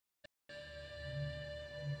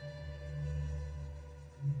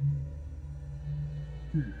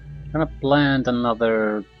Gonna plant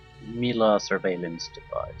another Mila surveillance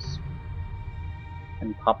device.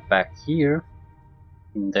 And pop back here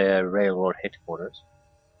in the railroad headquarters.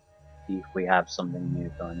 See if we have something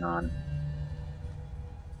new going on.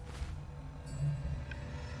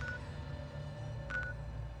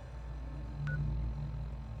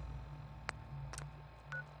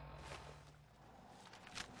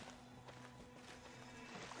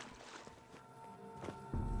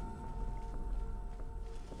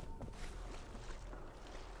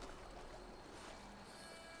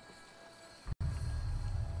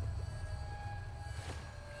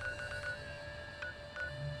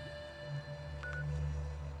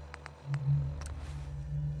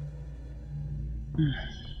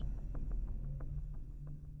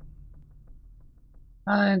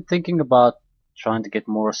 I'm thinking about trying to get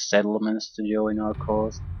more settlements to join our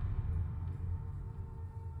cause.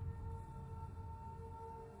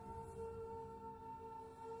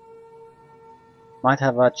 Might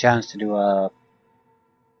have a chance to do a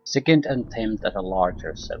second attempt at a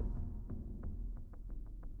larger settlement.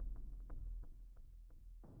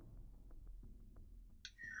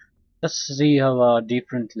 Let's see how a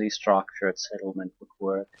differently structured settlement would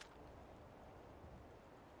work.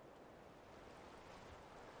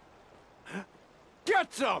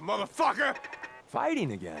 Get some, motherfucker!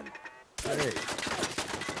 Fighting again. Great.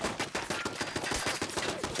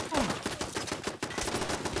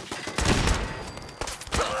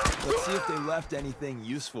 Let's see if they left anything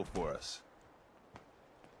useful for us.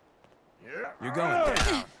 You're going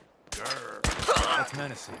down. That's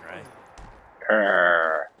menacing, right?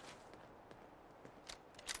 Grrr.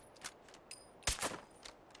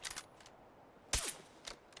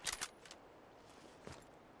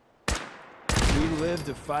 We live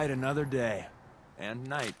to fight another day. And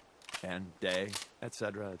night. And day,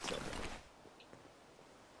 etc., etc.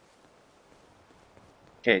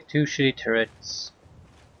 Okay, 2 shitty turrets.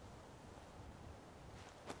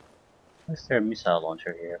 Why is there a missile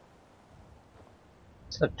launcher here?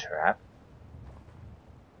 It's a trap.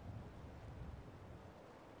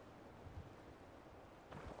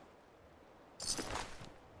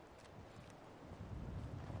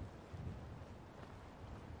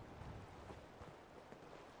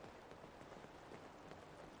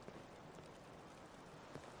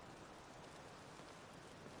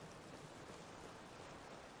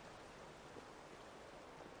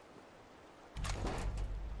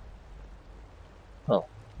 Well,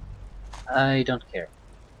 I don't care.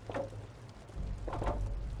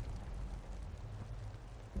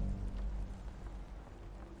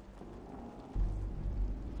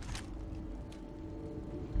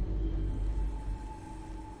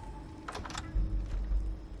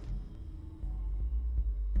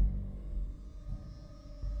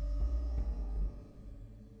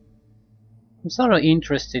 I'm sort of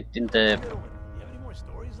interested in the... You have any more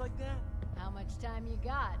stories like that? How much time you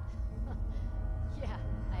got? Yeah,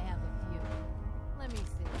 I have a few. Let me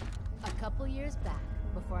see. A couple years back,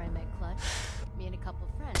 before I met Clutch, me and a couple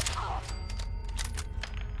friends.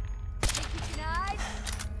 Think you can hide?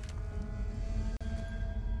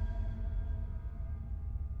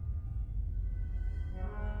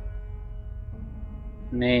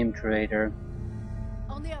 name trader.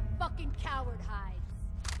 Only a fucking coward hides.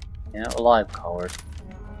 Yeah, alive coward.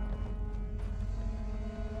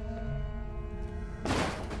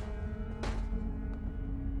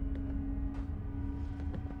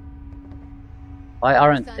 Why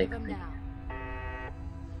aren't Son they of 'em coming? now.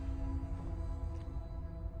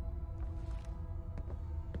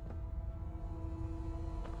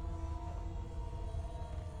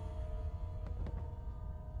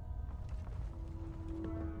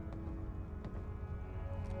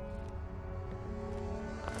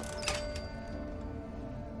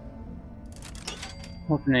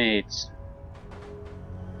 What needs?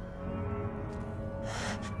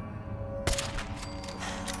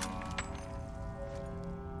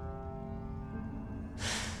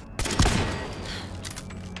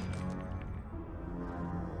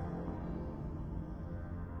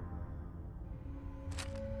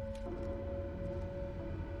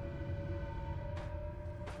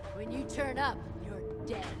 When you turn up, you're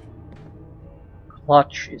dead.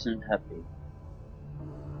 Clutch isn't happy.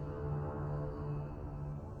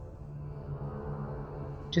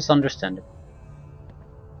 Which is understandable.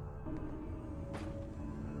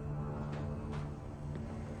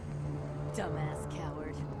 Dumbass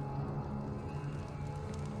coward.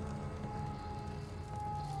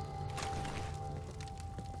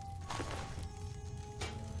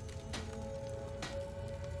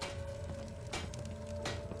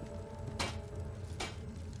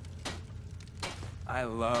 I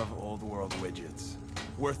love old world widgets.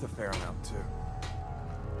 Worth a fair amount, too.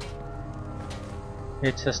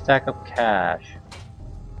 It's a stack of cash.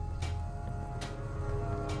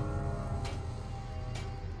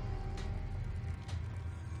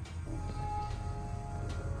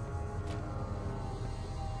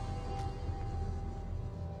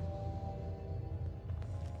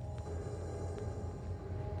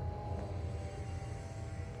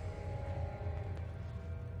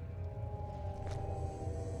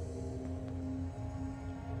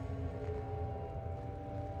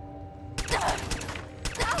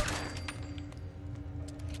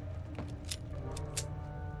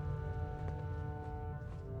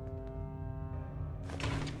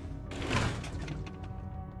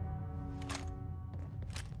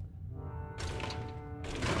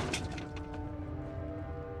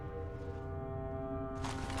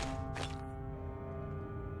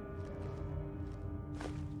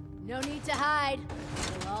 No need to hide.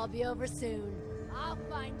 It'll all be over soon. I'll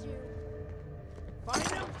find you. Find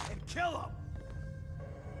him and kill him!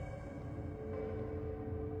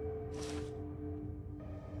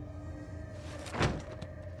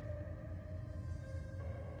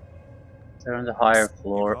 They're on the higher You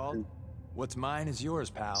floor. called? What's mine is yours,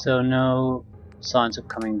 pal. So no signs of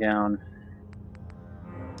coming down.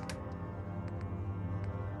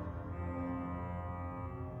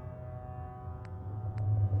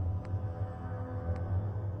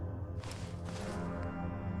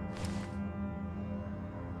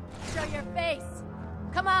 Show your face.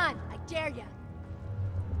 Come on, I dare ya.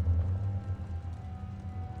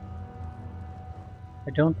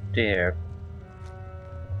 I don't dare.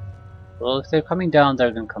 Well, if they're coming down,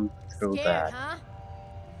 they're gonna come through Scared, that. huh?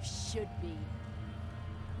 You should be.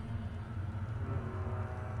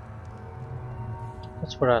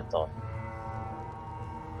 That's what I thought.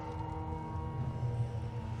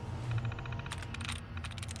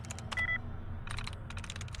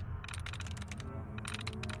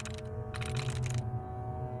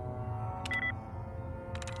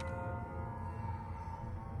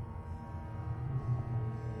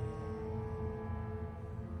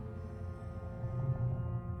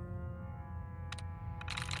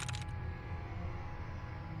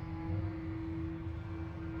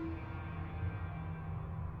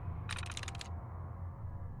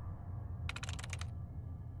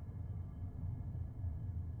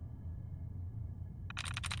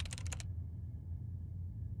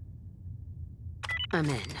 I'm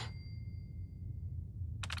in.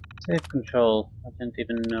 Save control. I didn't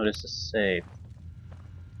even notice the save.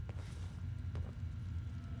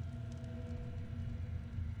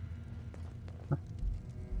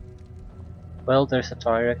 Well, there's a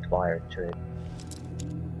direct wire to it.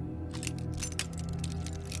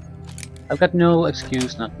 I've got no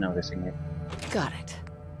excuse not noticing it. Got it.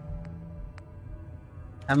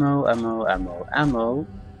 Ammo, ammo, ammo, ammo.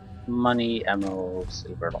 Money, ammo,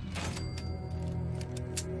 silver lock.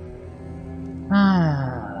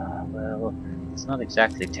 Ah, well, it's not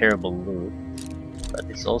exactly terrible loot, but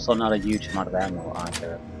it's also not a huge amount of ammo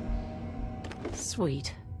either.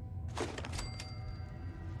 Sweet. I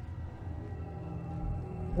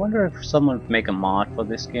wonder if someone would make a mod for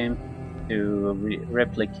this game to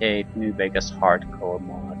replicate New Vegas hardcore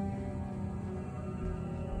mod.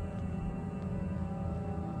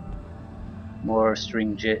 More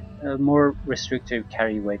stringent, more restrictive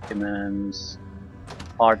carry weight demands,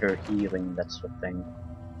 harder healing, that sort of thing.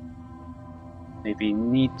 Maybe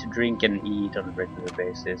need to drink and eat on a regular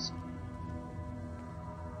basis.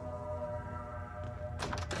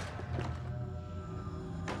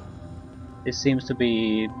 This seems to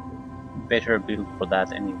be better built for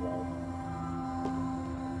that anyway.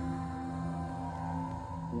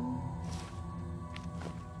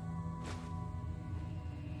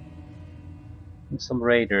 And some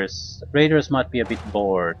raiders. Raiders might be a bit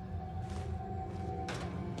bored.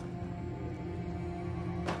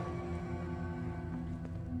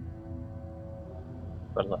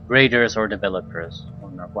 Well, raiders or developers,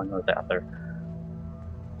 one or the other.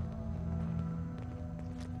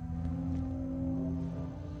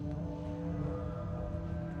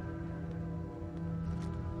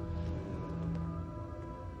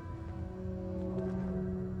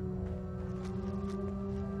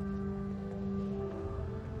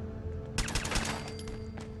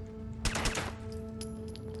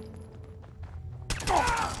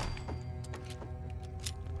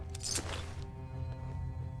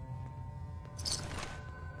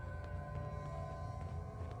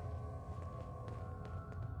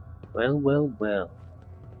 Well, well, well.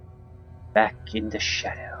 Back in the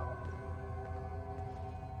shadow.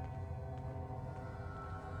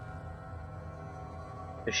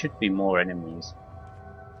 There should be more enemies.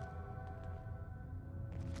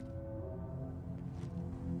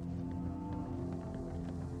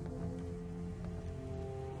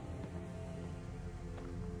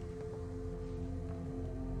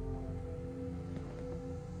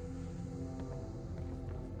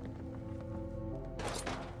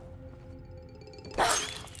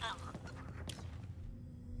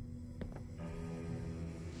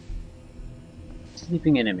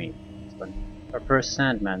 Sleeping enemy. Our first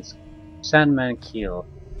Sandman kill.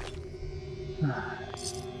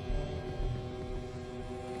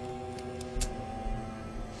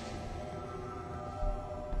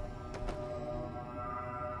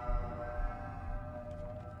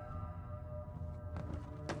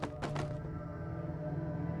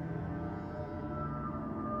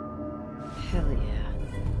 Hell yeah.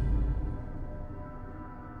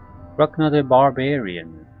 Ragnar the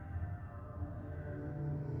Barbarian.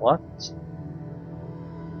 What?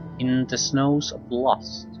 In the snows of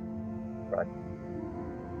Lust. Right.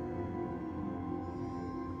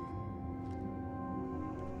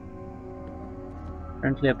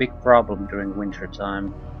 Apparently a big problem during winter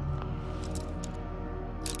time.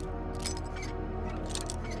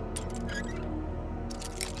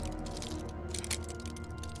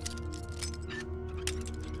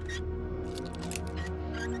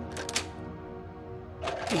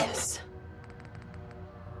 Yes.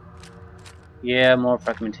 Yeah, more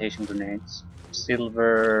fragmentation grenades.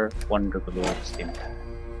 Silver, Wonder Glue, Steam.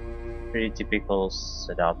 Pretty typical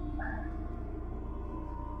setup.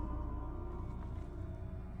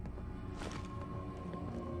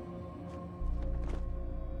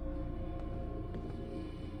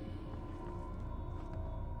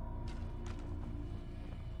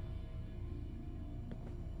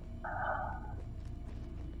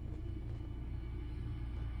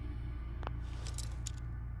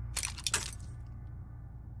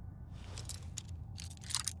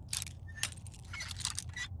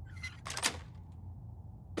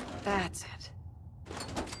 That's it.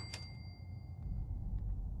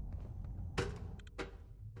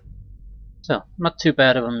 So, not too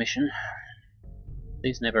bad of a mission.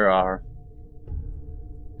 These never are.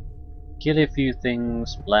 Kill a few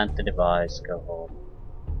things, plant the device, go home.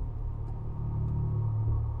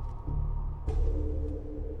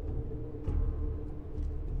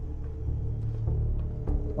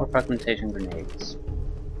 More fragmentation grenades.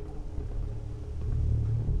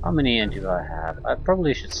 How many do I have? I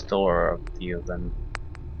probably should store a few of them.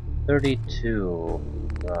 32.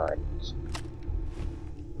 Right.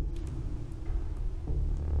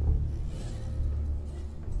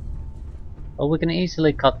 Well, we can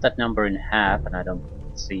easily cut that number in half, and I don't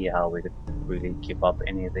see how we could really keep up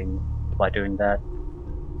anything by doing that.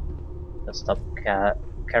 Just stop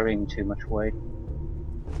carrying too much weight.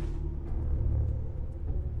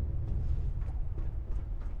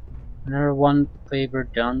 Another one favor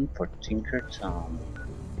done for Tinker Tom.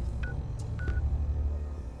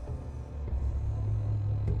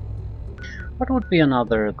 What would be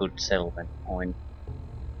another good settlement point?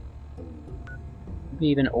 Maybe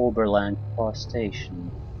even Oberland Cross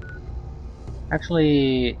Station.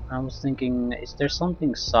 Actually, I was thinking, is there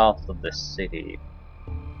something south of the city?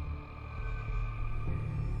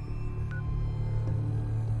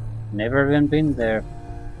 Never even been there.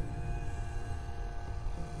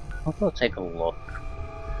 I'll go take a look.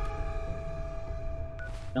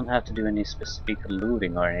 Don't have to do any specific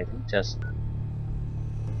looting or anything, just...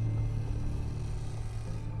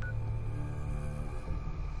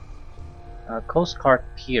 Coast Guard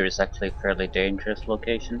Pier is actually a fairly dangerous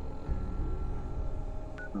location.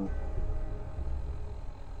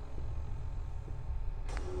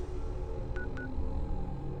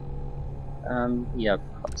 Yeah,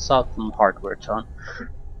 south from Hardware Town.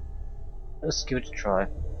 Let's give it a try.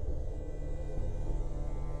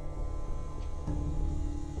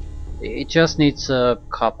 It just needs a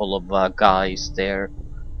couple of guys there.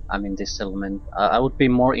 I mean, this settlement. I would be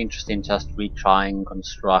more interested in just retrying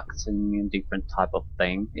constructing a different type of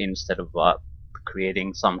thing instead of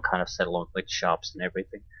creating some kind of settlement with shops and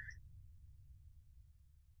everything.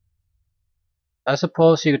 I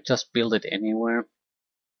suppose you could just build it anywhere.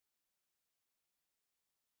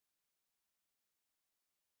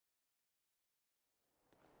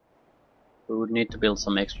 We would need to build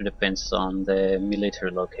some extra defense on the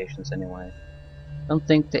military locations anyway. Don't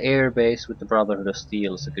think the air base with the Brotherhood of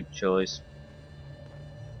Steel is a good choice.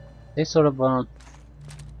 They sort of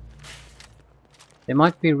they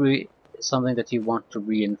might be something that you want to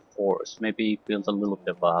reinforce. Maybe build a little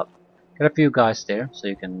bit of get a few guys there so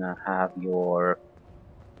you can have your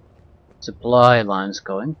supply lines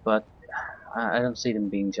going. But I don't see them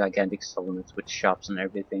being gigantic settlements with shops and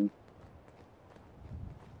everything.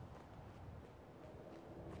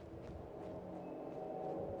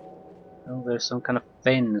 Oh, there's some kind of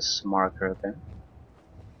fence marker there.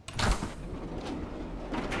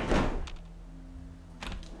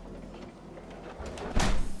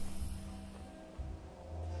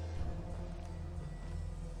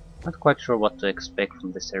 Not quite sure what to expect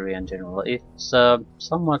from this area in general. It's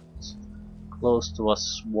somewhat close to a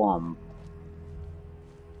swamp.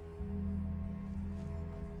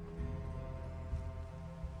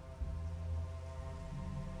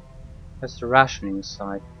 There's the rationing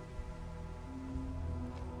site.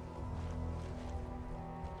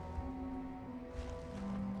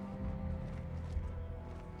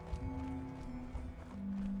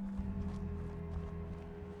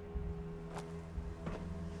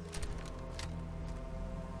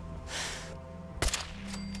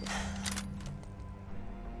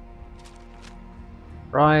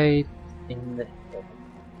 Right in the head.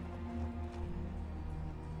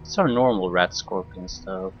 These are normal rat scorpions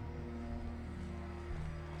though.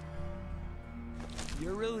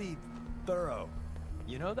 You're really thorough.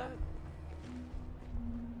 You know that?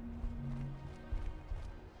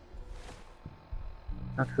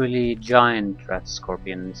 Not really giant rat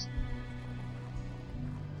scorpions.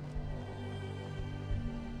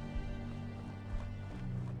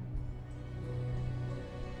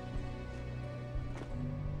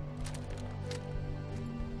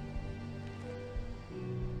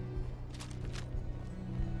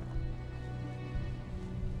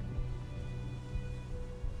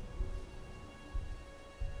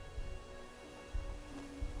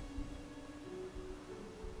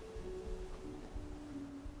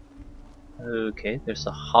 Okay, there's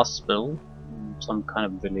a hospital, some kind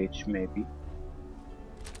of village maybe.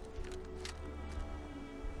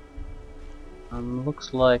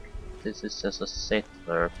 Looks like this is just a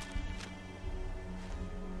settler.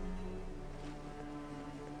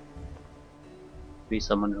 Be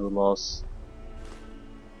someone who lost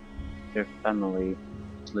their family,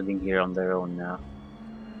 is living here on their own now.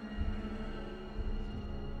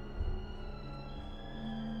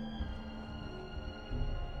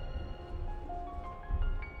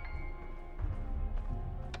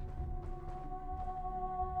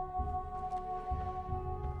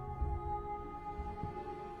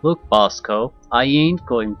 Look, Bosco, I ain't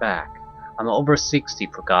going back. I'm over 60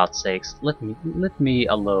 for God's sakes. Let me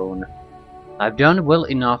alone. I've done well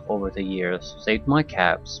enough over the years, saved my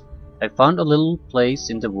cabs. I found a little place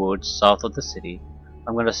in the woods south of the city.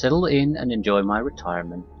 I'm gonna settle in and enjoy my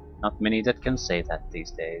retirement. Not many that can say that these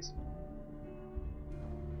days.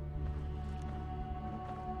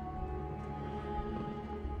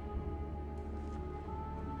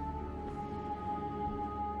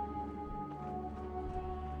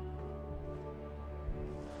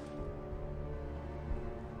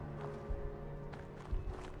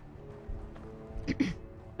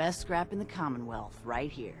 Best scrap in the Commonwealth,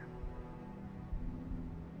 right here.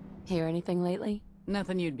 Hear anything lately?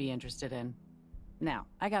 Nothing you'd be interested in. Now,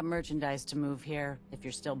 I got merchandise to move here, if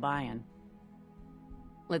you're still buying.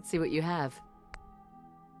 Let's see what you have.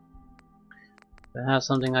 I have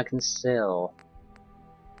something I can sell.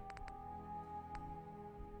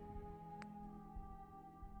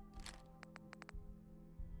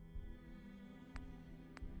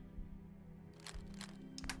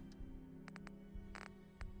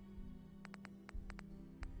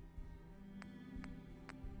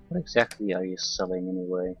 What exactly are you selling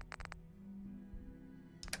anyway?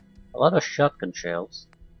 A lot of shotgun shells.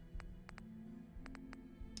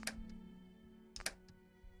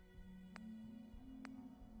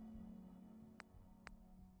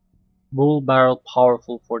 Bull barrel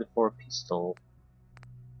powerful 44 pistol.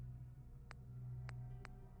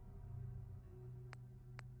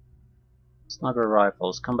 Sniper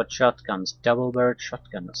rifles, combat shotguns, double barrel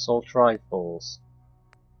shotgun, assault rifles.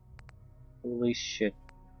 Holy shit.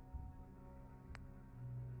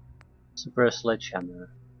 Super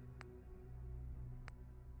sledgehammer.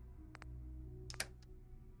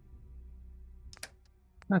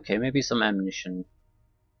 Okay, maybe some ammunition.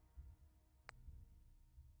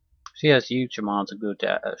 She has huge amounts of good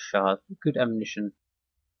good ammunition.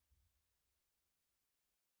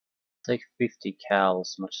 Take 50 cal,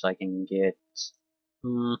 as much as I can get.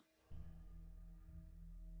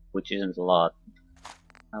 Which isn't a lot.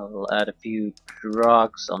 I'll add a few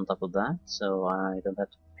drugs on top of that, so I don't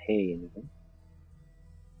have to pay anything.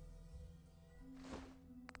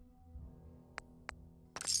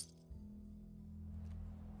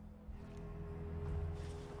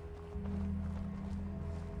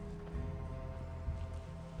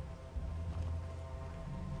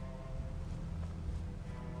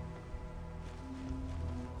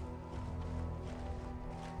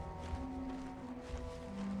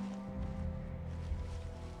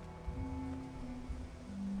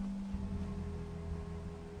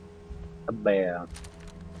 A bear.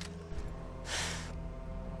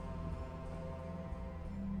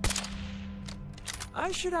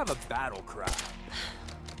 I should have a battle cry.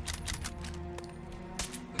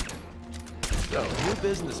 So, new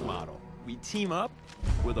business model. We team up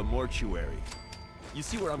with a mortuary. You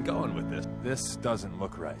see where I'm going with this? This doesn't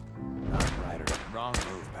look right. Not right or wrong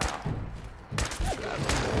move, pal.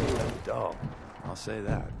 Dull. I'll say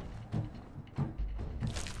that.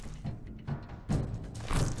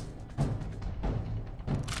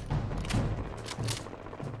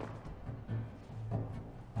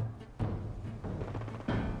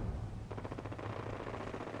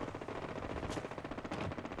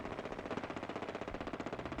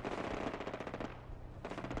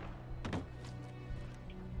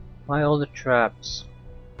 Why all the traps?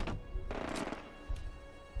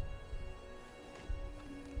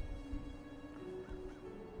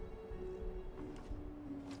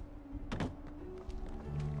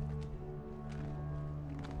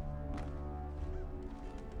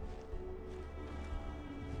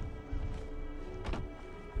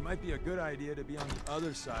 It might be a good idea to be on the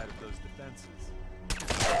other side of those defenses.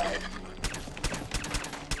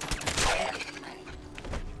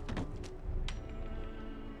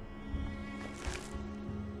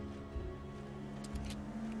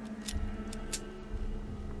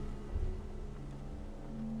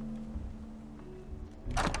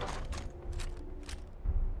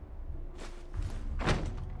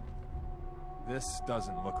 This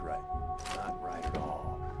doesn't look right. Not right at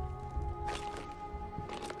all.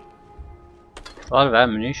 A lot of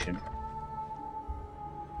ammunition.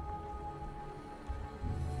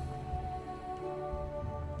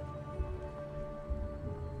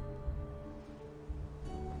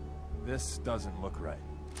 This doesn't look right.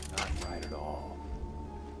 Not right at all.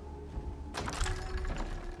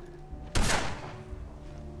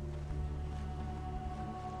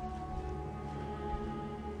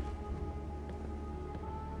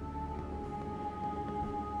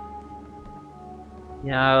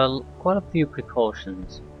 Yeah, quite a few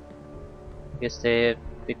precautions. I guess they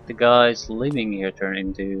think the guys living here turn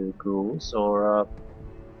into ghouls, or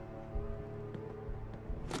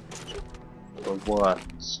what?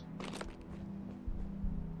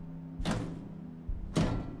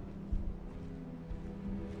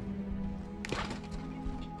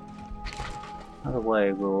 Either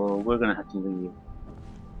way, we're gonna have to leave.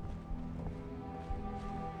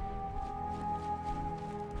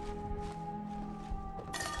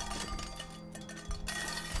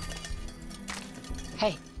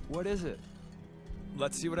 Hey, What is it?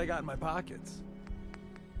 Let's see what I got in my pockets.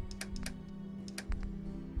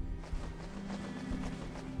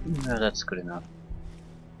 No, that's good enough.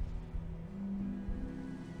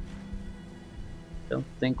 Don't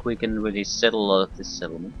think we can really settle out of this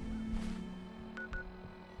settlement.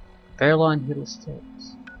 Fairline Hill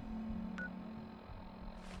Estates.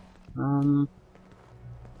 And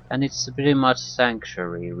it's pretty much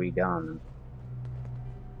sanctuary redone.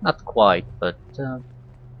 Not quite, but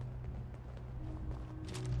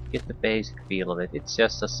get the basic feel of it. It's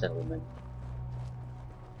just a settlement.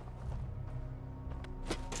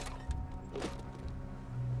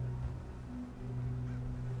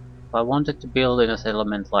 If I wanted to build in a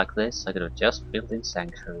settlement like this, I could have just built in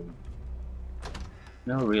sanctuary.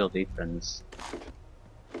 No real difference.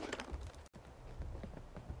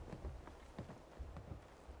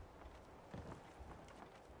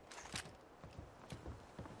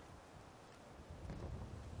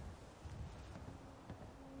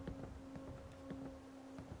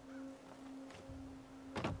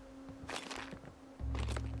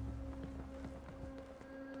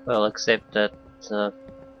 Well, except that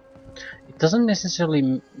it doesn't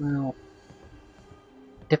necessarily, well,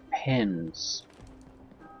 depends.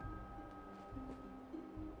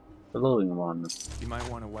 Glowing one. You might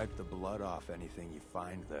want to wipe the blood off anything you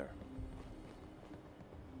find there.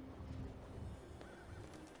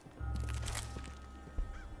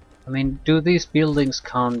 I mean, do these buildings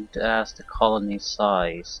count as the colony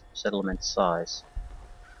size, settlement size?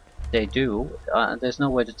 They do. There's no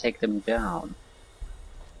way to take them down.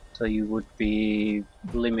 So you would be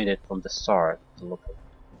limited from the start to look at.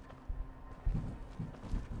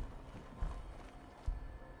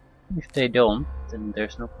 If they don't, then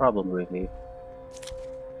there's no problem really.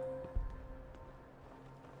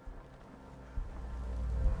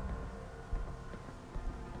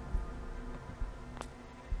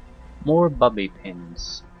 More bobby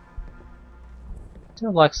pins.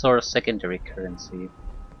 They're like sort of secondary currency,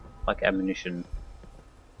 like ammunition.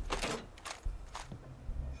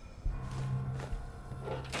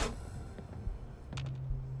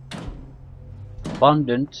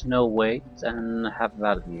 Abundant, no weight, and have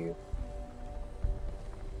value.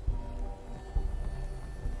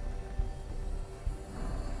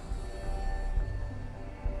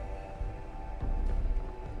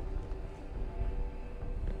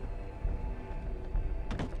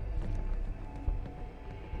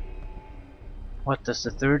 What does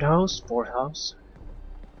the third house? Fourth house?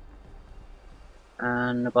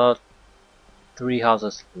 And about 3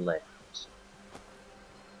 houses left.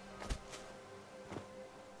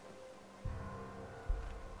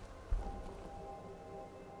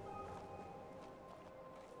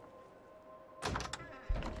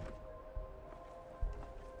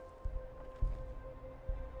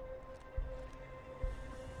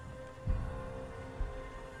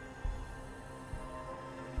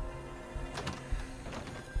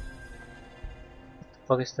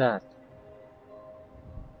 What the fuck is that?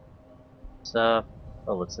 It's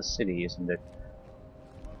oh, it's a city, isn't it?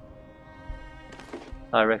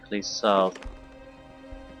 Directly south.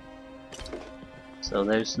 So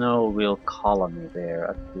there's no real colony there,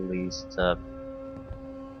 at least.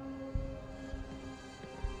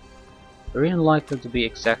 Very unlikely to be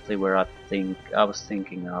exactly where I was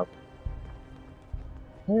thinking of.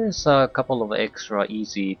 There's a couple of extra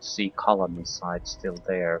easy to see colony sites still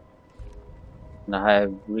there. And I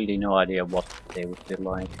have really no idea what they would be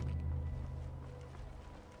like.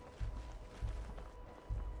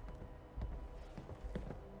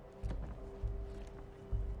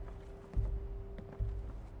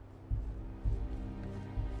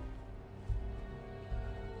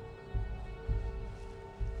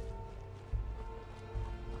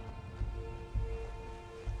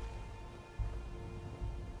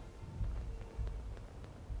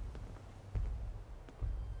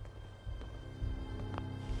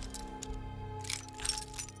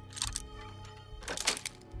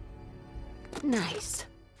 Nice.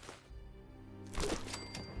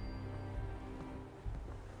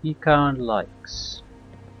 He count likes.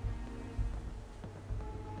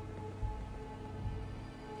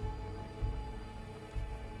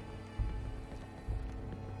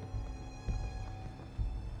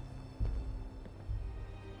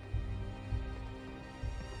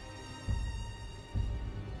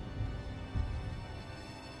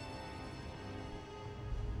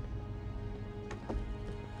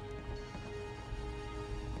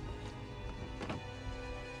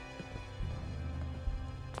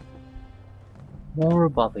 More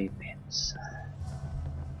bobby pins.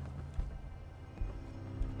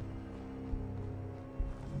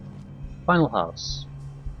 Final house.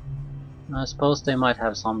 I suppose they might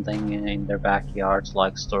have something in their backyards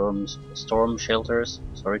like storm shelters,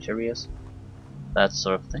 storage areas, that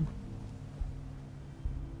sort of thing.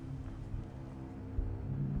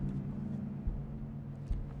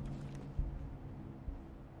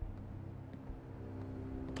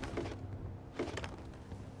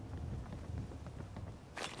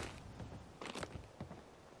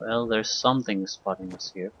 Well, there's something spotting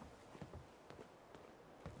us here.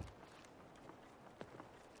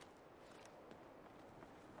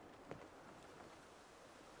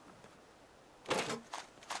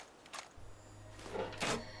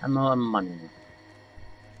 Ammo and money.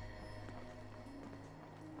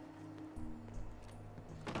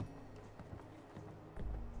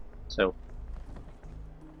 So,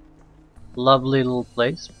 lovely little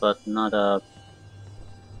place, but not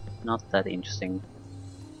that interesting.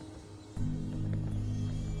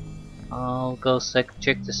 I'll go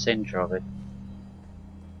check the center of it.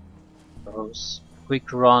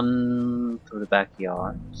 Quick run through the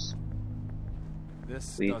backyards.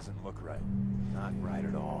 This doesn't look right. Not right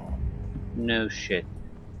at all. No shit.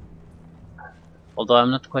 Although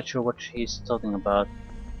I'm not quite sure what he's talking about.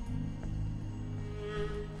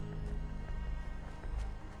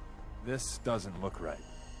 This doesn't look right.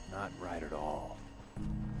 Not right at all.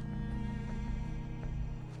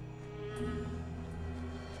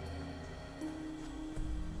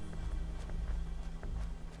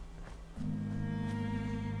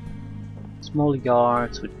 Small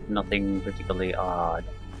yards with nothing particularly odd.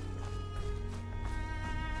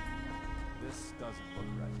 This doesn't look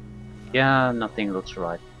right. Yeah, nothing looks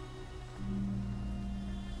right.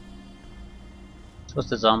 What's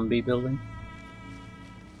the zombie building?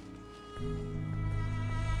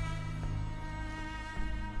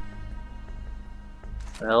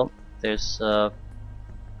 Well, there's a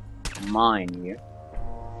mine here.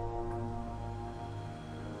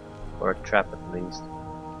 Or a trap at least.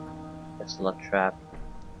 Tesla trap.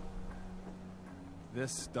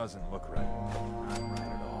 This doesn't look right. Not right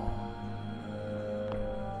at all.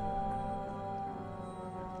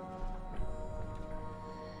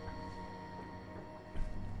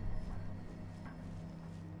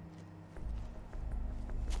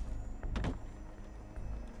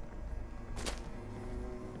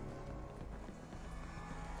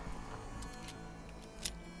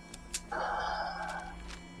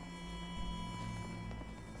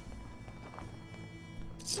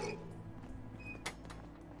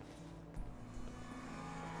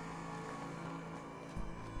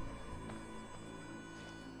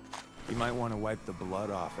 might want to wipe the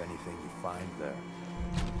blood off anything you find there.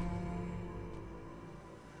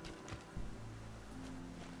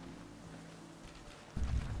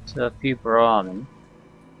 So a few Brahmin,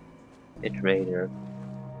 Pit Raider,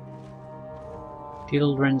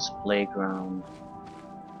 Children's Playground,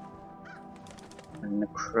 and the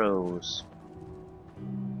Crows.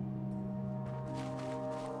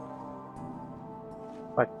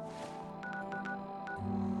 Right.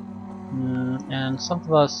 And south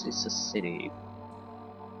of us is a city.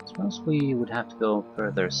 I suppose we would have to go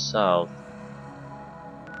further south.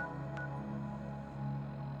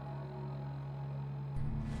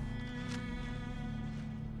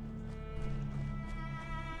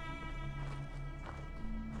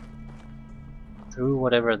 Through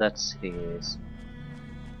whatever that city is.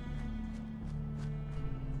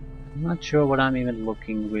 I'm not sure what I'm even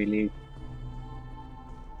looking really.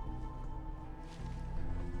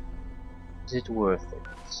 Is it worth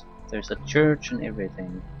it? There's a church and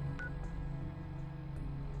everything.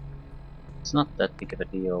 It's not that big of a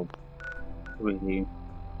deal, really.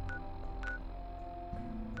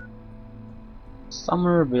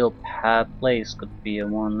 Somerville Place could be a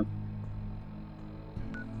one.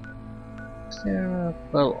 Is there,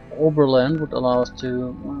 well, Oberland would allow us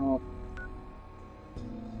to, well,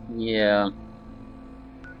 yeah.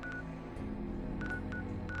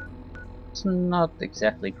 It's not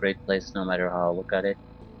exactly a great place no matter how I look at it.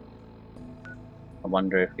 I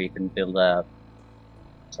wonder if we can build up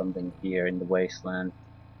something here in the wasteland.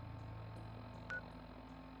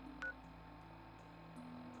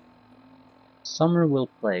 Somerville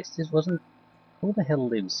Place. This wasn't... Who the hell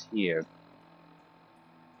lives here?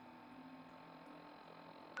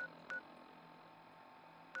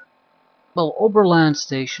 Well, Oberland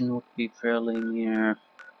Station would be fairly near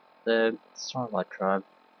the Starlight Tribe.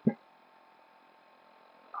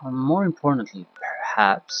 More importantly,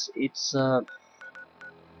 perhaps, it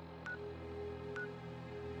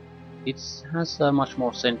has a much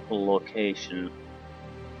more central location.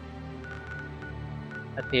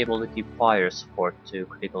 I'd be able to give fire support to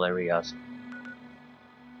critical areas.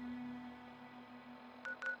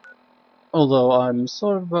 Although I'm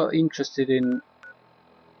sort of interested in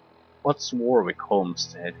what's Warwick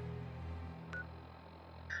Homestead.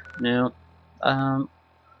 Now, I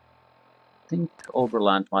think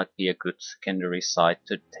Oberland might be a good secondary site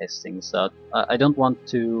to test things out. I don't want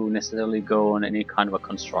to necessarily go on any kind of a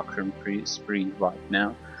construction spree right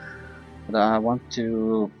now, but I want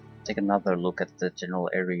to take another look at the general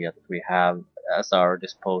area that we have at our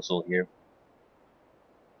disposal here.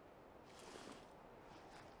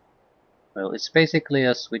 Well, it's basically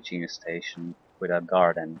a switching station with a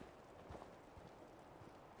garden.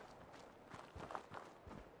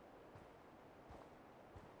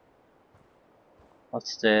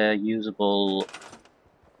 What's the usable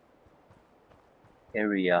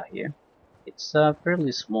area here? It's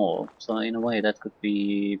fairly small, so in a way that could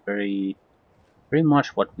be very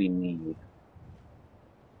much what we need.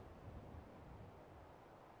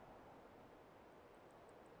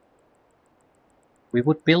 We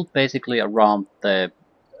would build basically around the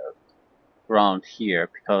ground here,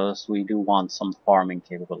 because we do want some farming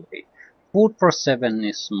capability. Food for 7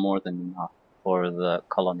 is more than enough for the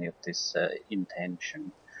colony of this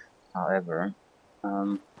intention. However,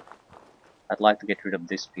 I'd like to get rid of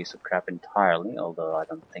this piece of crap entirely, although I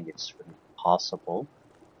don't think it's really possible.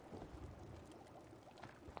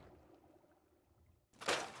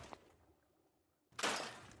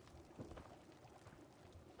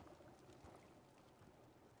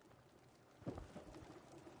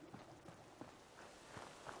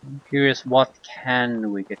 I'm curious, what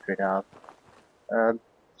can we get rid of?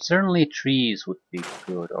 Certainly trees would be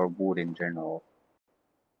good, or wood in general.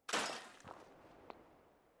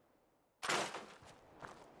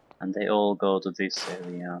 And they all go to this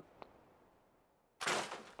area.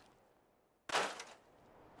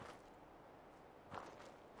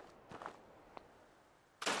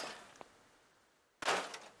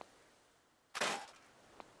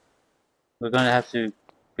 We're gonna have to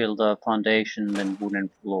build a foundation and wooden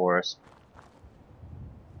floors.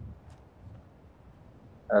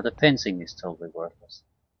 The fencing is totally worthless.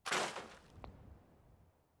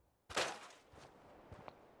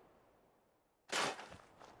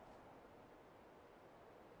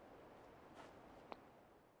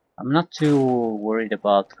 I'm not too worried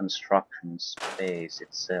about construction space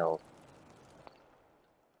itself.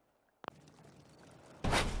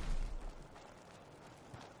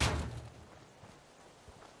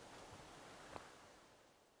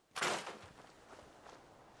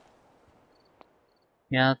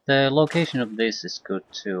 Yeah, the location of this is good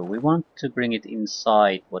too. We want to bring it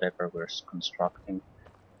inside whatever we're constructing.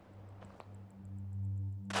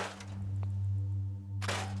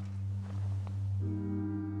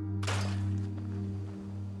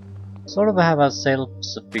 sort of have a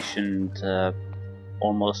self-sufficient,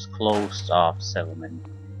 almost closed-off settlement.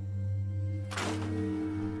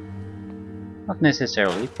 Not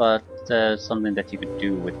necessarily, but something that you could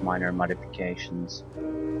do with minor modifications,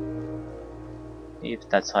 if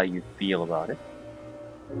that's how you feel about it.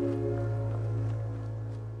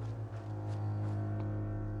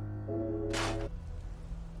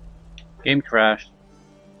 Game crashed.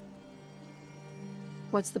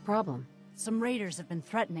 What's the problem? Some raiders have been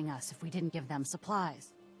threatening us if we didn't give them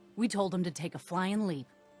supplies. We told them to take a flying leap,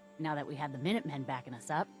 now that we had the Minutemen backing us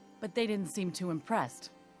up, but they didn't seem too impressed.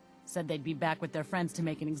 Said they'd be back with their friends to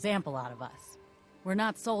make an example out of us. We're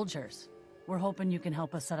not soldiers. We're hoping you can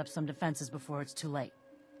help us set up some defenses before it's too late.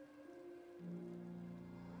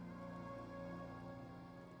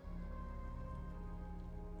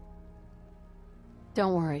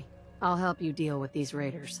 Don't worry. I'll help you deal with these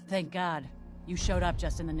raiders. Thank God. You showed up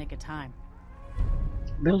just in the nick of time.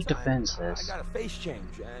 Build I defenses. got a face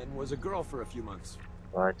change and was a girl for a few months.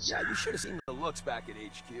 Right. Yeah, you should have seen the looks back at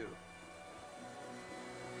HQ.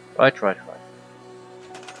 Right.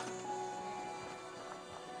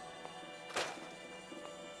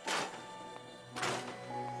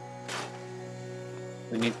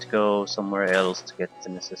 We need to go somewhere else to get the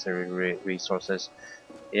necessary resources.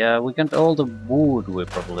 Yeah, we got all the wood we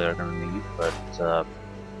probably are gonna need, but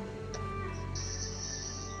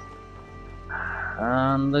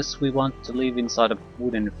unless we want to live inside a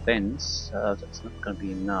wooden fence, that's not gonna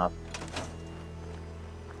be enough.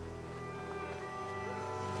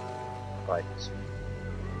 Right.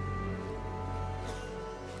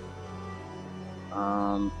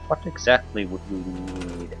 What exactly would we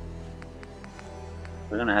need?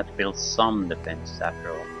 We're gonna have to build some defenses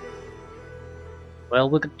after all. Well,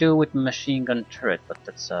 we could do with machine gun turret, but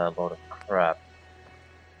that's a lot of crap.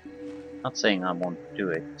 Not saying I won't do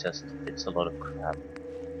it, just it's a lot of crap.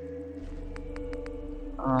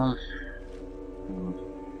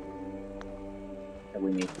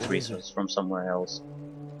 We need resources from somewhere else.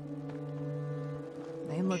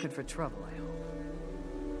 They ain't looking for trouble, I hope.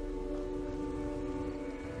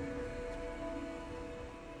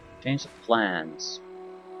 Change of plans.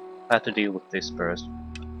 I have to deal with this first.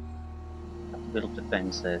 Have to build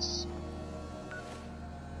defenses.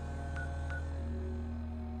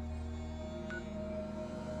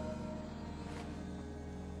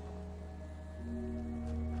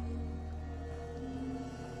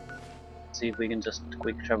 See if we can just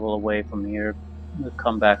quick travel away from here. We'll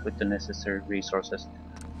come back with the necessary resources.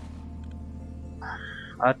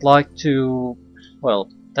 I'd like to... well,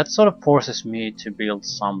 that sort of forces me to build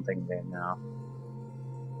something there now.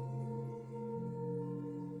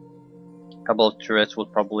 A couple of turrets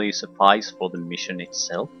would probably suffice for the mission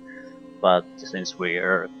itself, but since we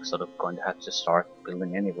are sort of going to have to start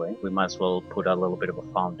building anyway, we might as well put a little bit of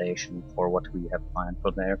a foundation for what we have planned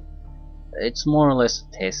for there. It's more or less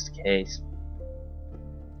a test case.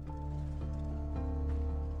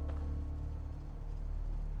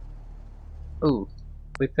 Ooh,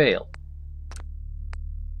 we failed.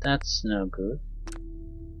 That's no good.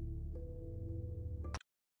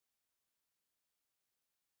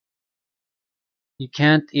 You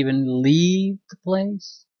can't even leave the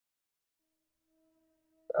place?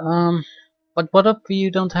 But what if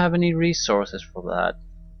you don't have any resources for that?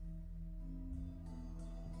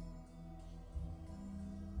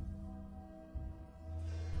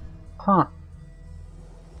 Huh.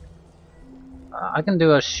 I can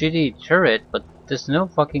do a shitty turret, but there's no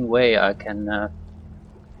fucking way I can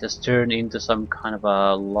just turn into some kind of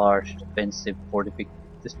a large defensive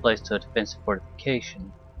this place to a defensive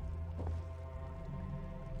fortification.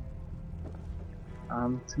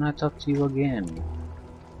 Can I talk to you again?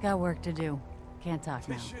 Got work to do. Can't talk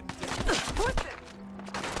now.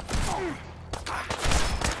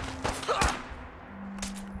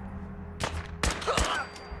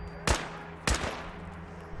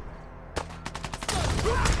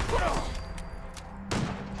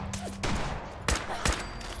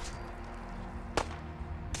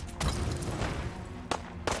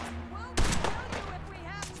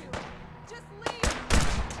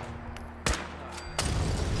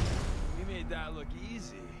 That look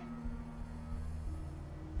easy.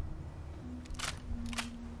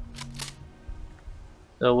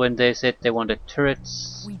 So when they said they wanted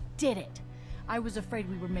turrets... We did it! I was afraid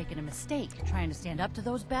we were making a mistake trying to stand up to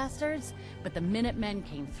those bastards, but the Minutemen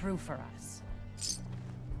came through for us.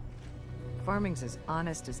 Farming's as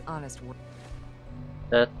honest work.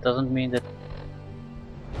 That doesn't mean that...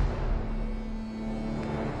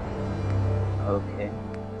 Okay.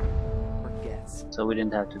 Forgets. So we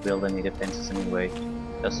didn't have to build any defenses anyway,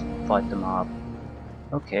 just fight them up.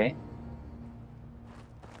 Okay.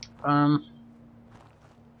 The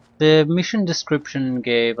mission description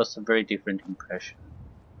gave us a very different impression.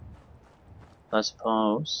 I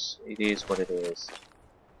suppose it is what it is.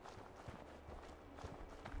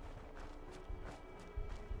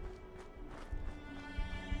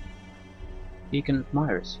 Deacon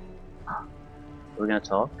Myers. We're gonna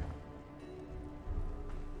talk?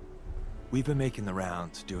 We've been making the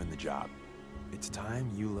rounds, doing the job. It's time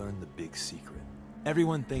you learn the big secret.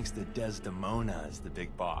 Everyone thinks that Desdemona is the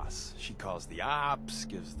big boss. She calls the ops,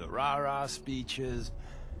 gives the rah-rah speeches,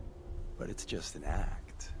 but it's just an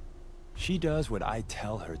act. She does what I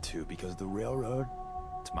tell her to because the railroad,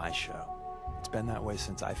 it's my show. It's been that way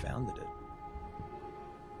since I founded it.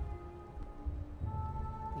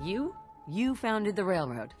 You founded the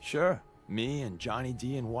railroad. Sure, me and Johnny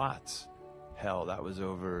D. and Watts. Hell, that was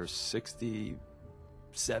over 60,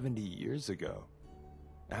 70 years ago.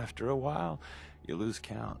 After a while, you lose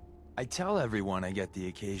count. I tell everyone I get the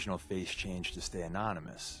occasional face change to stay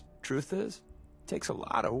anonymous. Truth is, it takes a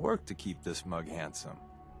lot of work to keep this mug handsome.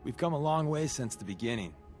 We've come a long way since the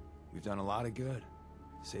beginning. We've done a lot of good,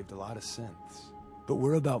 saved a lot of synths. But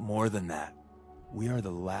we're about more than that. We are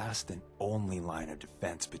the last and only line of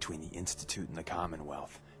defense between the Institute and the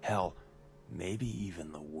Commonwealth. Hell, maybe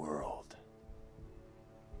even the world.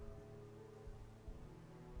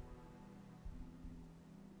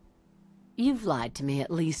 You've lied to me at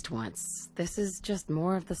least once. This is just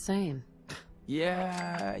more of the same.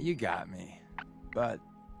 Yeah, you got me. But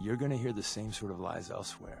you're gonna hear the same sort of lies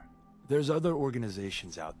elsewhere. There's other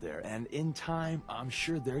organizations out there, and in time, I'm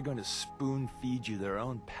sure they're gonna spoon-feed you their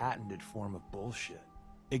own patented form of bullshit.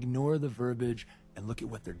 Ignore the verbiage and look at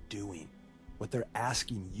what they're doing, what they're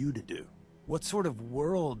asking you to do, what sort of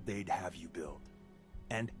world they'd have you build,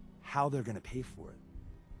 and how they're gonna pay for it.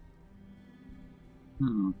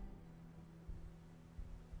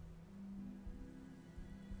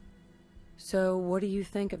 So what do you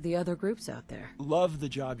think of the other groups out there? Love the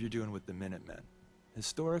job you're doing with the Minutemen.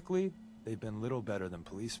 Historically, they've been little better than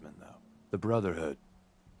policemen, though. The Brotherhood.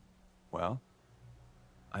 Well,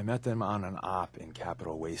 I met them on an op in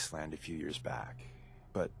Capital Wasteland a few years back.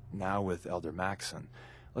 But now with Elder Maxson,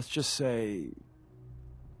 let's just say,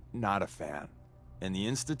 not a fan. And the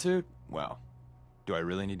Institute? Well, do I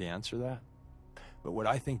really need to answer that? But what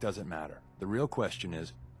I think doesn't matter. The real question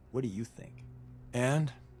is, what do you think?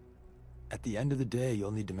 And at the end of the day,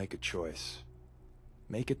 you'll need to make a choice.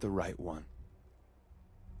 Make it the right one.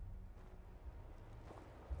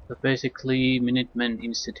 So basically, Minutemen,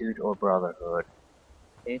 Institute, or Brotherhood.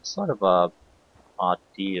 It's sort of a odd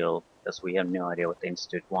deal, because we have no idea what the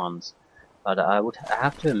Institute wants. But I would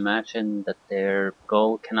have to imagine that their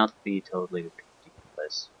goal cannot be totally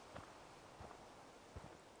ridiculous.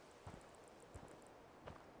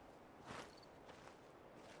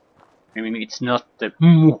 I mean, it's not the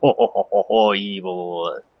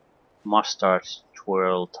evil mustard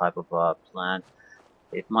twirl type of a plan.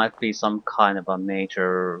 It might be some kind of a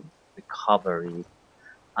major recovery.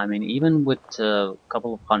 I mean, even with a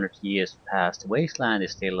couple of 100 years past, Wasteland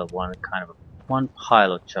is still one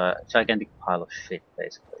pile of gigantic pile of shit,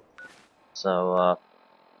 basically. So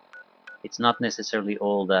it's not necessarily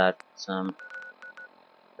all that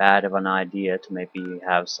bad of an idea to maybe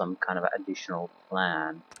have some kind of additional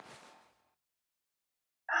plan.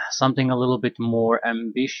 Something a little bit more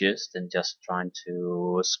ambitious than just trying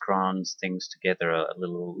to scrounge things together a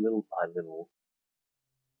little by little.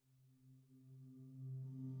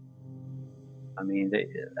 I mean,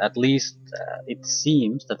 at least it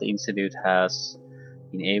seems that the Institute has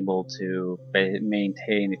been able to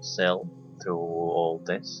maintain itself through all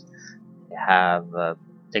this. They have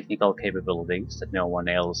technical capabilities that no one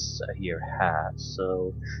else here has,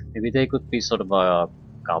 so maybe they could be sort of a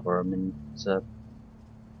government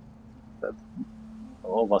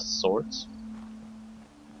of a sort.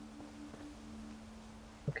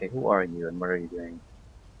 Okay, who are you and what are you doing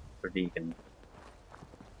for Deacon?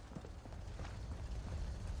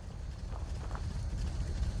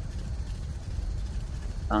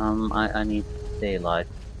 I need daylight.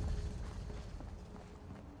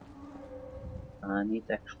 I need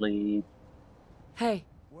to actually... Hey.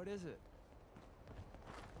 What is it?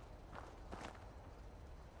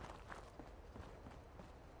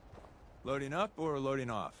 Loading up or loading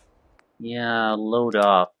off? Yeah, load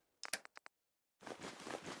up.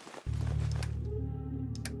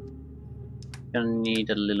 Gonna need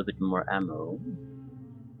a little bit more ammo.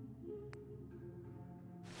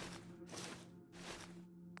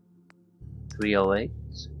 .308.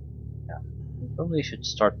 Yeah, we probably should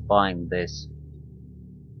start buying this.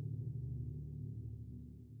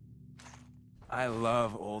 I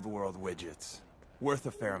love old world widgets. Worth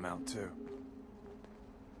a fair amount too.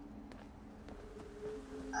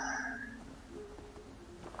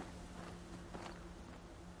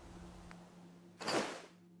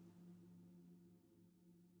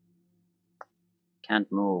 Can't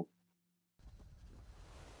move.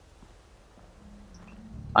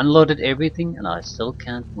 Unloaded everything and I still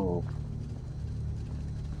can't move.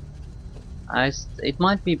 It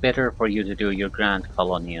might be better for you to do your grand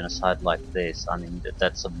colony on a site like this. I mean,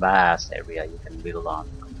 that's a vast area you can build on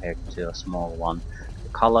compared to a small one. The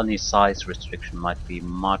colony size restriction might be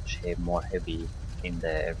much more heavy in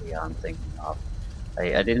the area I'm thinking of.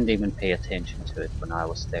 I didn't even pay attention to it when I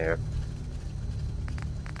was there.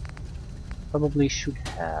 Probably should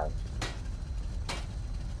have.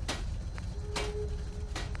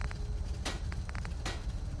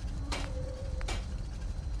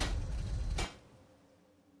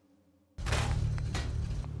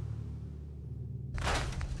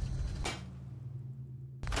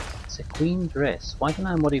 It's a queen dress. Why can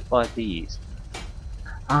I modify these?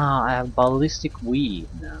 Ah, I have ballistic weave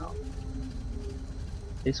now.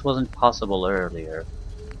 This wasn't possible earlier.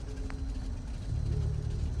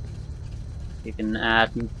 You can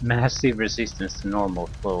add massive resistance to normal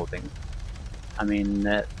clothing. I mean,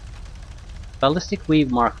 Ballistic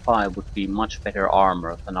Weave Mark V would be much better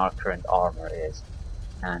armor than our current armor is.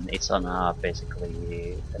 And it's on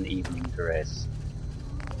basically an evening dress.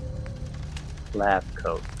 Lab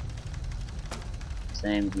coat.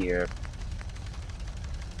 Same here.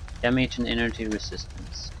 Damage and energy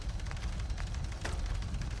resistance.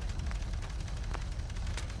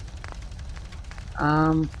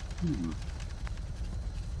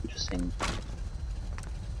 Interesting.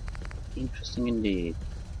 Interesting indeed.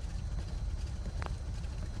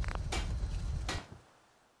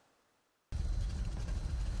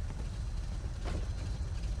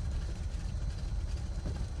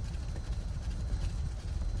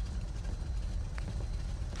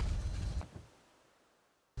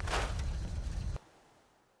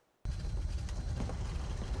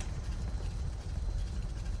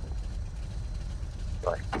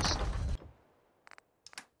 Like this.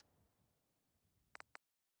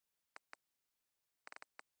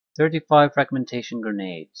 "35 fragmentation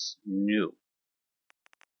grenades. No.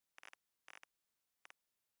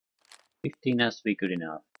 15 has to be good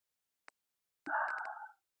enough.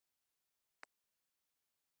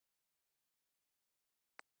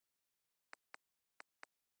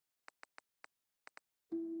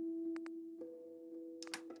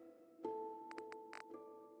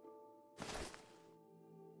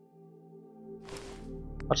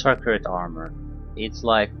 What's our current armor? It's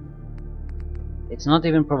like... it's not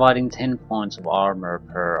even providing 10 points of armor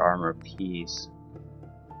per armor piece.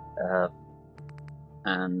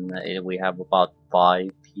 We have about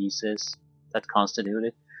 5 pieces that constitute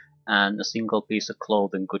it. And a single piece of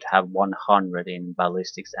clothing could have 100 in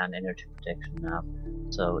ballistics and energy protection now.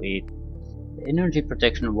 So energy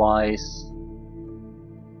protection wise,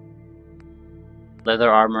 leather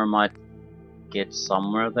armor might get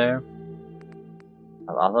somewhere there.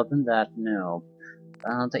 But other than that, no.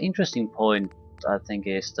 The interesting point, I think,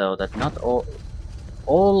 is though that not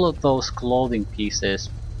all of those clothing pieces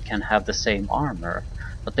can have the same armor,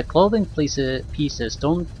 but the clothing pieces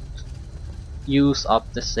don't use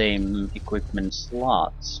up the same equipment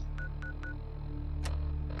slots.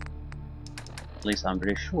 At least I'm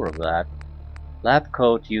pretty sure of that. Lab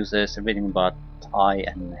coat uses everything but tie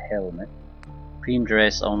and helmet. Cream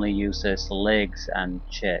dress only uses legs and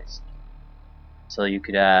chest. So you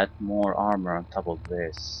could add more armor on top of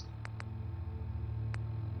this.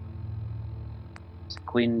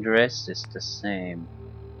 Queen dress is the same.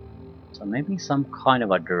 So maybe some kind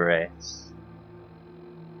of a dress.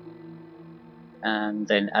 And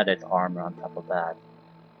then added armor on top of that.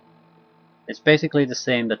 It's basically the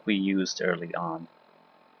same that we used early on.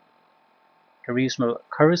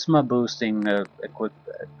 Charisma boosting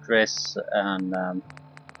dress and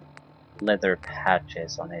leather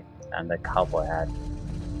patches on it, and a cowboy hat.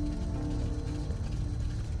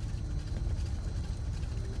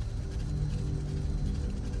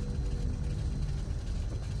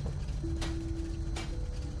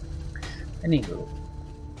 Anywho,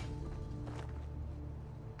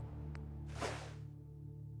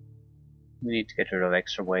 we need to get rid of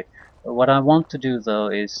extra weight. What I want to do though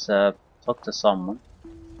is talk to someone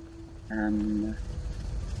and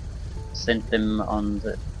send them on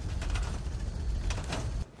the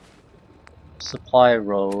supply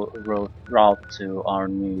route to our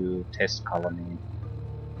new test colony,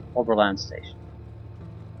 Overland Station.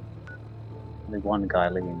 Only one guy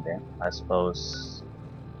living there, I suppose.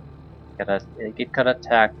 It got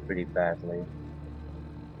attacked pretty badly.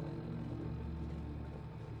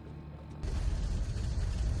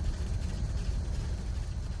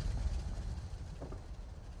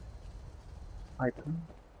 Piper.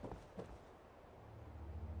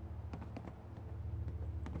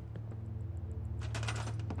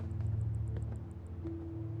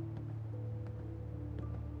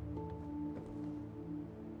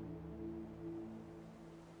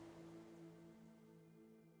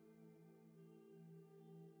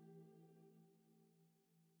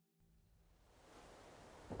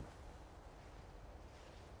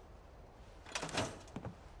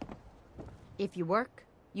 If you work,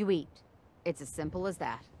 you eat. It's as simple as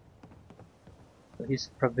that. So he's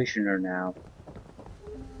a provisioner now.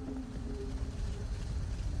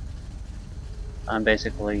 I'm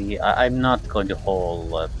basically, I'm not going to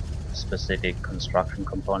haul specific construction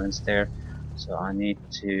components there, so I need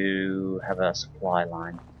to have a supply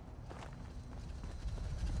line.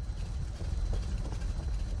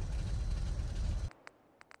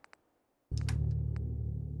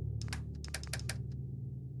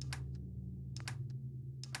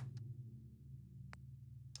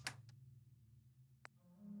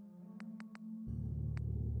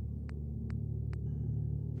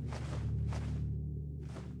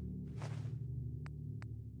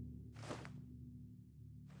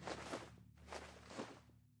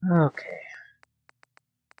 Okay.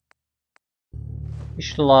 This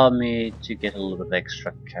should allow me to get a little bit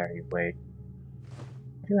extra carry weight.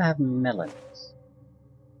 Do I have melons?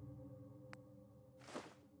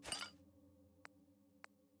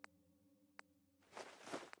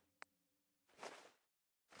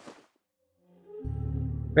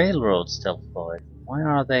 Railroad stealth boy. Why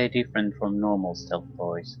are they different from normal stealth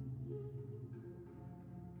boys?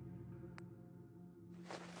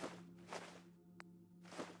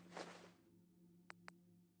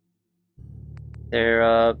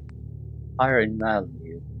 Their iron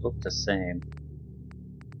value look the same.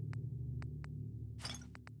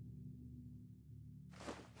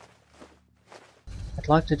 I'd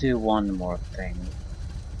like to do one more thing.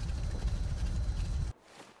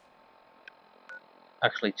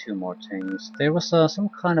 Actually, two more things. There was some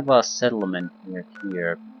kind of a settlement near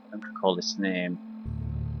here. I don't recall its name.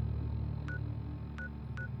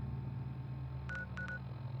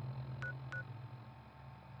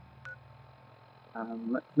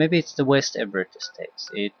 Maybe it's the West Everett Estates.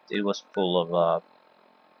 It was full of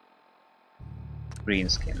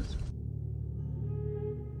greenskins.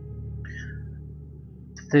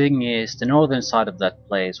 The thing is, the northern side of that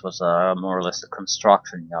place was more or less a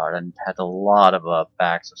construction yard and had a lot of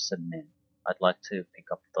bags of cement. I'd like to pick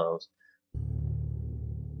up those.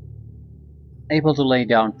 Able to lay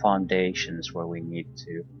down foundations where we need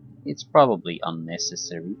to. It's probably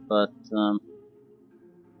unnecessary, but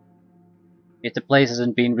if the place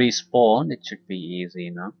hasn't been respawned, it should be easy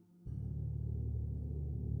enough.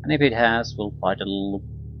 And if it has, we'll fight a little.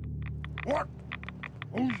 What?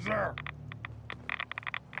 Who's there?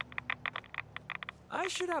 I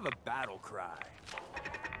should have a battle cry.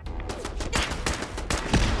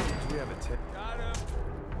 We have a tip. Got him.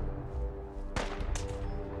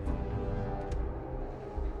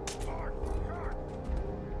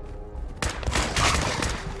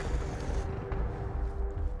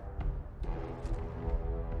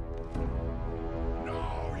 No,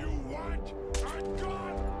 you what? I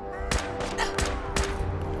got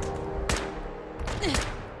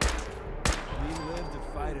We live to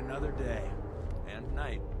fight another day, and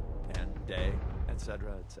night, and day,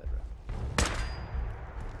 etc., etc.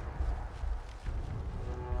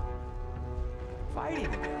 Fighting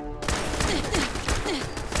again.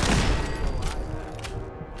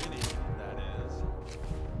 Winning, that is.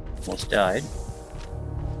 Almost died.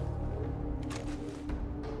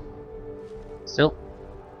 Still,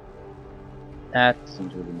 that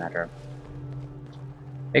doesn't really matter.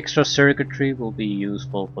 Extra circuitry will be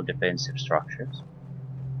useful for defensive structures.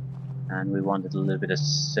 And we wanted a little bit of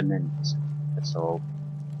cement, that's all.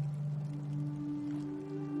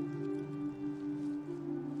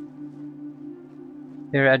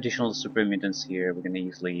 There are additional super mutants here, we can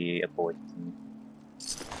easily avoid them.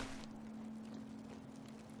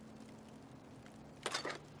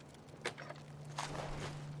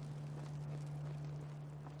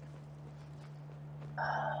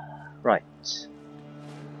 Right.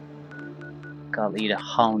 Gotta eat a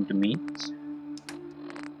hound meat.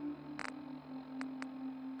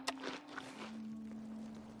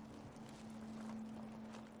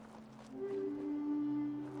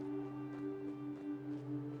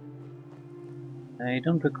 I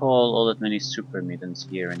don't recall all that many super mutants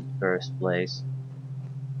here in the first place.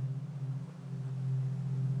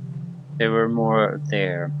 There were more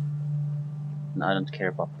there, and I don't care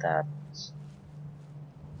about that.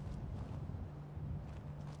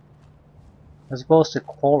 I suppose the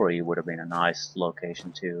quarry would have been a nice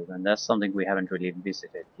location too, and that's something we haven't really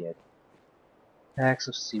visited yet. Packs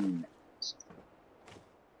of cement.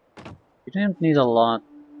 You don't need a lot.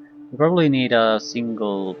 You probably need a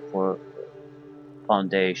single for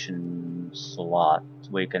foundation slot.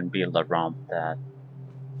 We can build around that.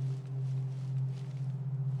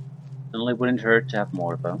 Only wouldn't hurt to have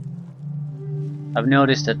more though. I've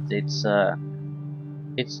noticed that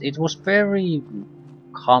it was very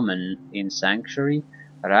common in Sanctuary,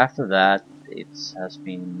 but after that it has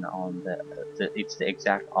been on it's the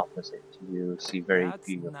exact opposite. You see very That's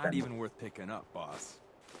few of not them. even worth picking up, boss.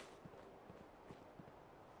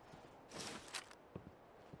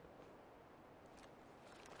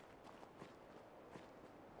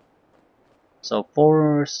 So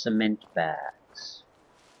 4 cement bags.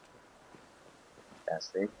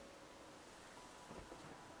 That's it.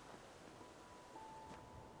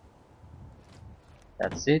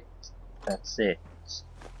 That's it. That's it.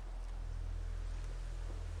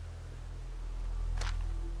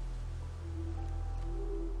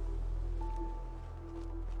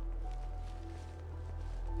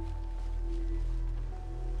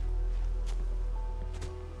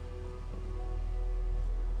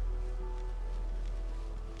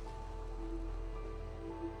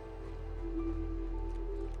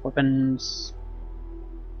 Weapons.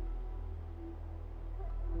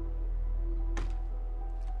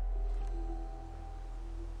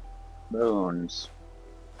 Bones.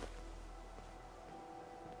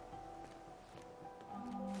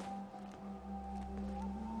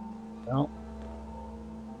 Well,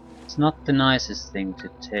 it's not the nicest thing to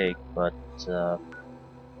take, but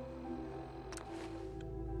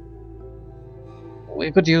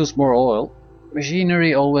we could use more oil.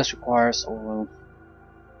 Machinery always requires oil.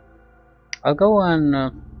 I'll go and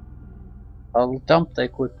I'll dump the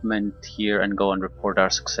equipment here and go and report our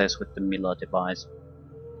success with the Mila device.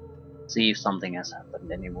 See if something has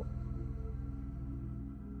happened anymore.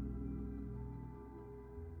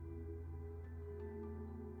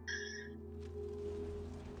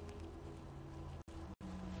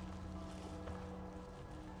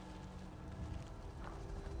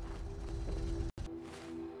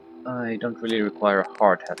 I don't really require a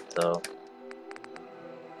hard hat though.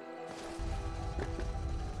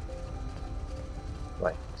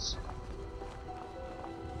 Right.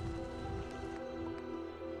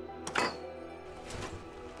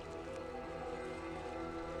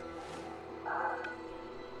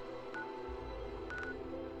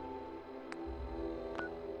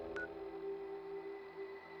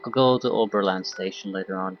 I'll go to Oberland Station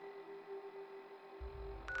later on.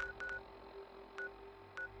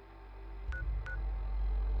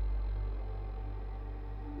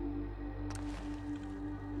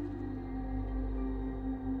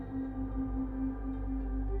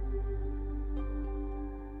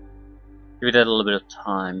 Give it a little bit of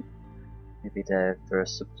time. Maybe the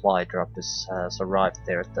first supply drop has arrived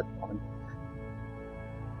there at that point.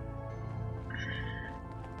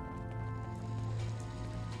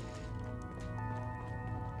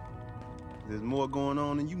 There's more going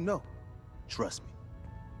on than you know. Trust me.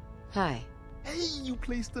 Hi. Hey, you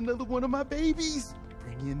placed another one of my babies.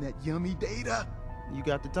 Bring in that yummy data. You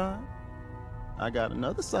got the time? I got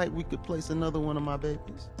another site we could place another one of my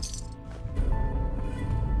babies.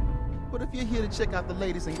 But if you're here to check out the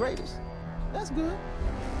latest and greatest, that's good.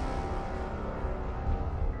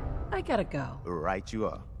 I gotta go. Right you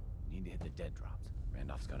are. Need to hit the dead drops.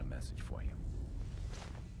 Randolph's got a message for you.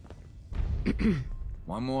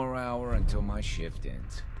 One more hour until my shift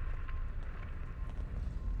ends.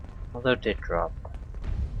 Another dead drop.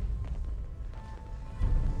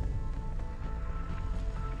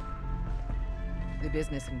 The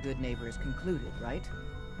business in Good Neighbor is concluded, right?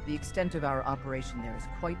 The extent of our operation there is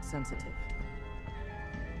quite sensitive.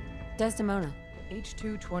 Desdemona.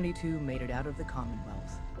 H222 made it out of the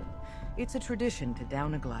Commonwealth. It's a tradition to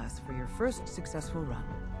down a glass for your first successful run.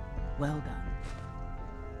 Well done.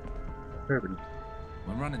 Bourbon.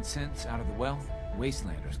 When running synths out of the well,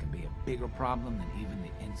 Wastelanders can be a bigger problem than even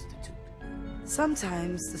the Institute.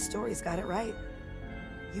 Sometimes the story's got it right.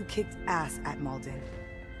 You kicked ass at Malden.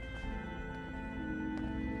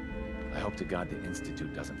 I hope to God the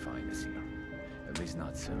Institute doesn't find us here. At least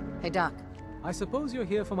not soon. Hey, Doc. I suppose you're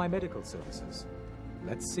here for my medical services.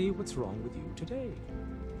 Let's see what's wrong with you today.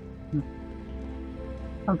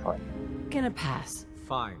 I'm fine. Gonna pass.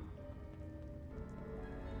 Fine.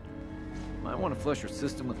 Might want to flush your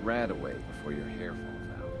system with Radaway before your hair falls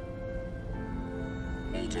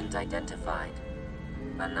out. Agent identified.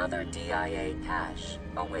 Another DIA cache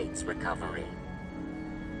awaits recovery.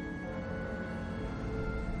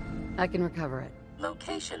 I can recover it.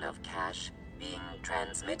 Location of cache being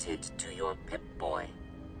transmitted to your Pip-Boy.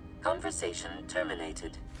 Conversation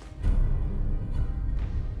terminated.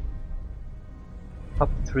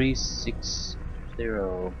 Up 360.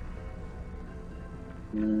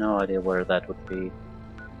 No idea where that would be.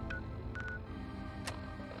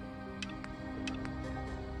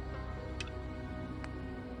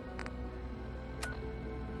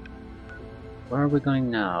 Where are we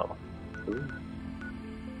going now? Ooh.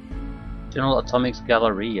 General Atomics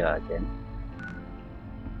Galleria again.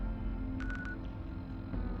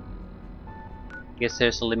 Guess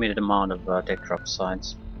there's a limited amount of deck drop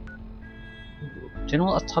sites.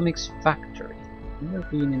 General Atomics Factory. Never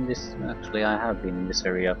been in this. Actually, I have been in this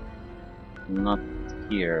area. Not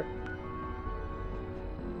here.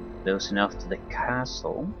 Close enough to the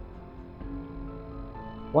castle.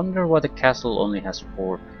 Wonder why the castle only has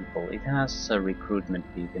 4 people. It has a recruitment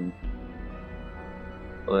beacon.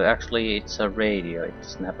 Well, actually, it's a radio. It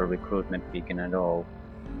doesn't have a recruitment beacon at all.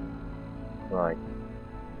 Right.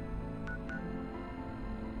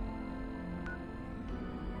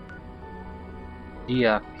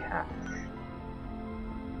 Dia Cache.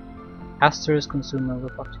 Astor's Consumer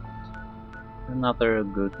Robotics. Another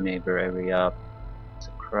good neighbor area. It's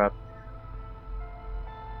a crap.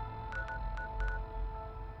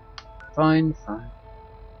 Fine, fine.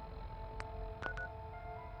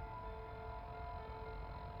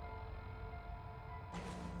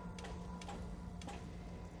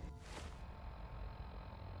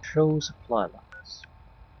 Show supply lines.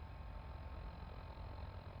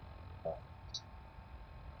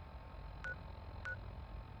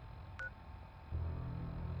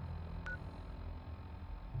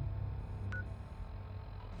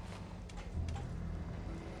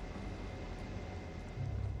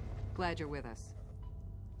 Glad you're with us.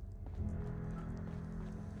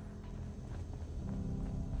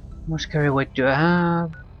 How much carry weight do I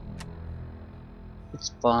have?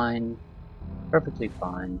 It's fine. Perfectly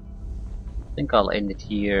fine. I think I'll end it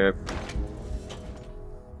here.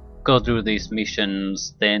 Go through these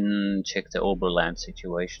missions, then check the Oberland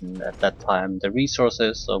situation. At that time, the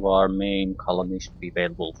resources of our main colony should be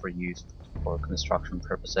available for use for construction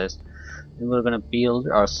purposes. And we're gonna build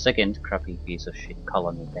our second crappy piece of shit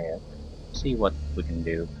colony there. See what we can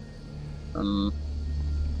do. The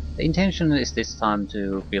intention is this time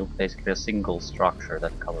to build basically a single structure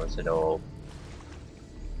that covers it all.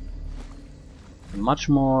 Much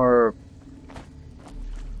more,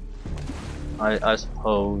 I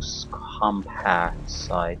suppose, compact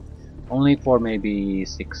site. Only for maybe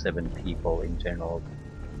 6-7 people in general.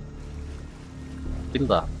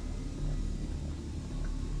 Build up.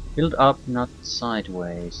 Build up, not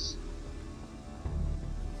sideways.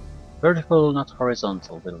 Vertical, not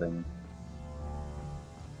horizontal building.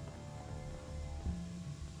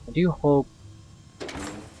 I do hope,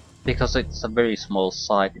 because it's a very small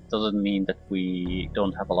site, it doesn't mean that we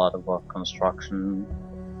don't have a lot of construction.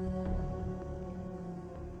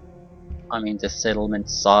 I mean, the settlement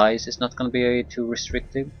size is not going to be too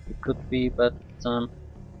restrictive. It could be, but the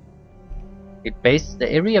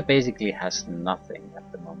area basically has nothing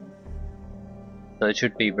at the moment, so it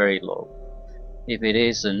should be very low. If it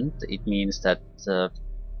isn't, it means that if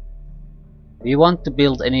you want to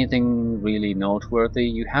build anything really noteworthy,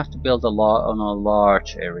 you have to build on a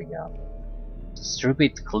large area. Strip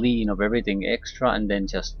it clean of everything extra and then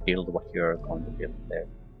just build what you're going to build there.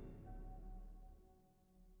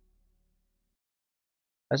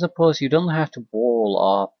 I suppose you don't have to wall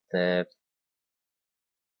off the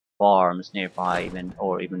farms nearby,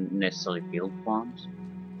 or even necessarily build farms.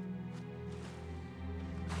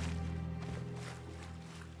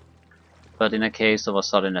 But in a case of a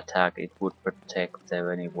sudden attack, it would protect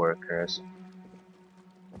any workers.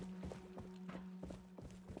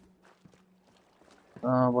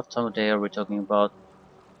 What time of day are we talking about?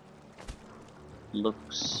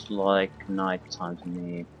 Looks like night time to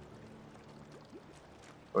me.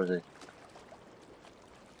 Or is it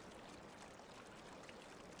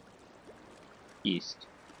east?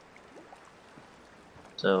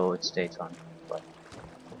 So it's daytime. Right.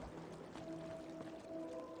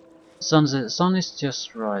 The sun is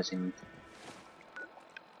just rising.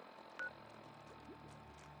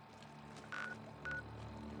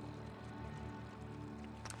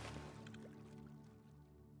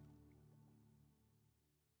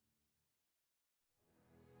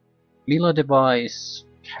 Mila device,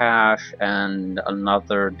 cache, and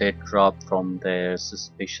another dead drop from the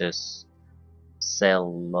suspicious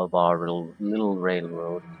cell of our little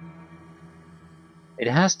railroad. It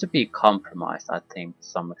has to be compromised, I think, to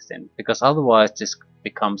some extent, because otherwise this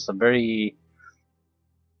becomes a very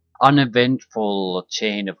uneventful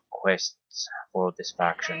chain of quests for this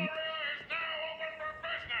faction.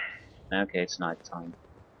 Okay, it's nighttime.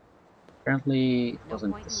 Apparently it No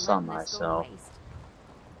wasn't point the in sun letting I this go saw. to waste.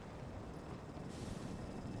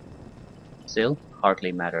 Still,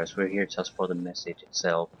 hardly matters. We're here just for the message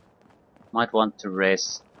itself. Might want to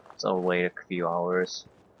rest or wait a few hours.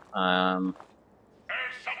 There's something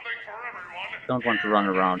for everyone. Don't want to run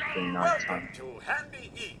around during nighttime. Welcome to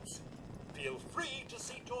Handy Eats. Feel free to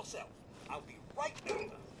seat yourself. I'll be right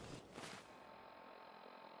over.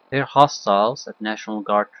 They're hostiles at National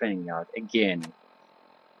Guard training yard again.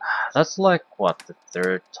 That's like what, the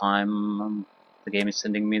third time the game is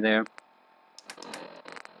sending me there?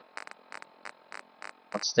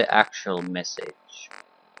 What's the actual message?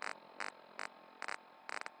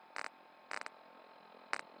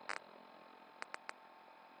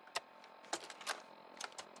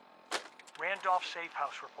 Randolph Safe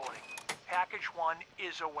House reporting. Package 1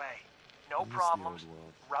 is away. No problems.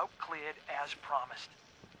 Route cleared as promised.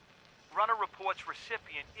 Runner reports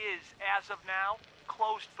recipient is, as of now,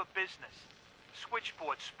 closed for business.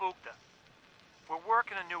 Switchboard spooked her. We're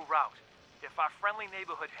working a new route. If our friendly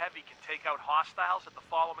neighborhood heavy can take out hostiles at the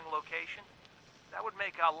following location, that would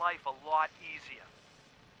make our life a lot easier.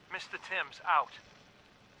 Mr. Timms out.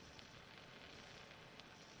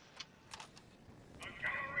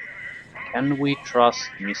 Can we trust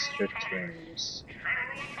Mr. Timms?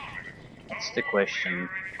 That's the question.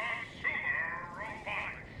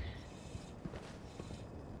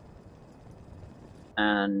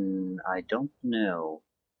 And I don't know.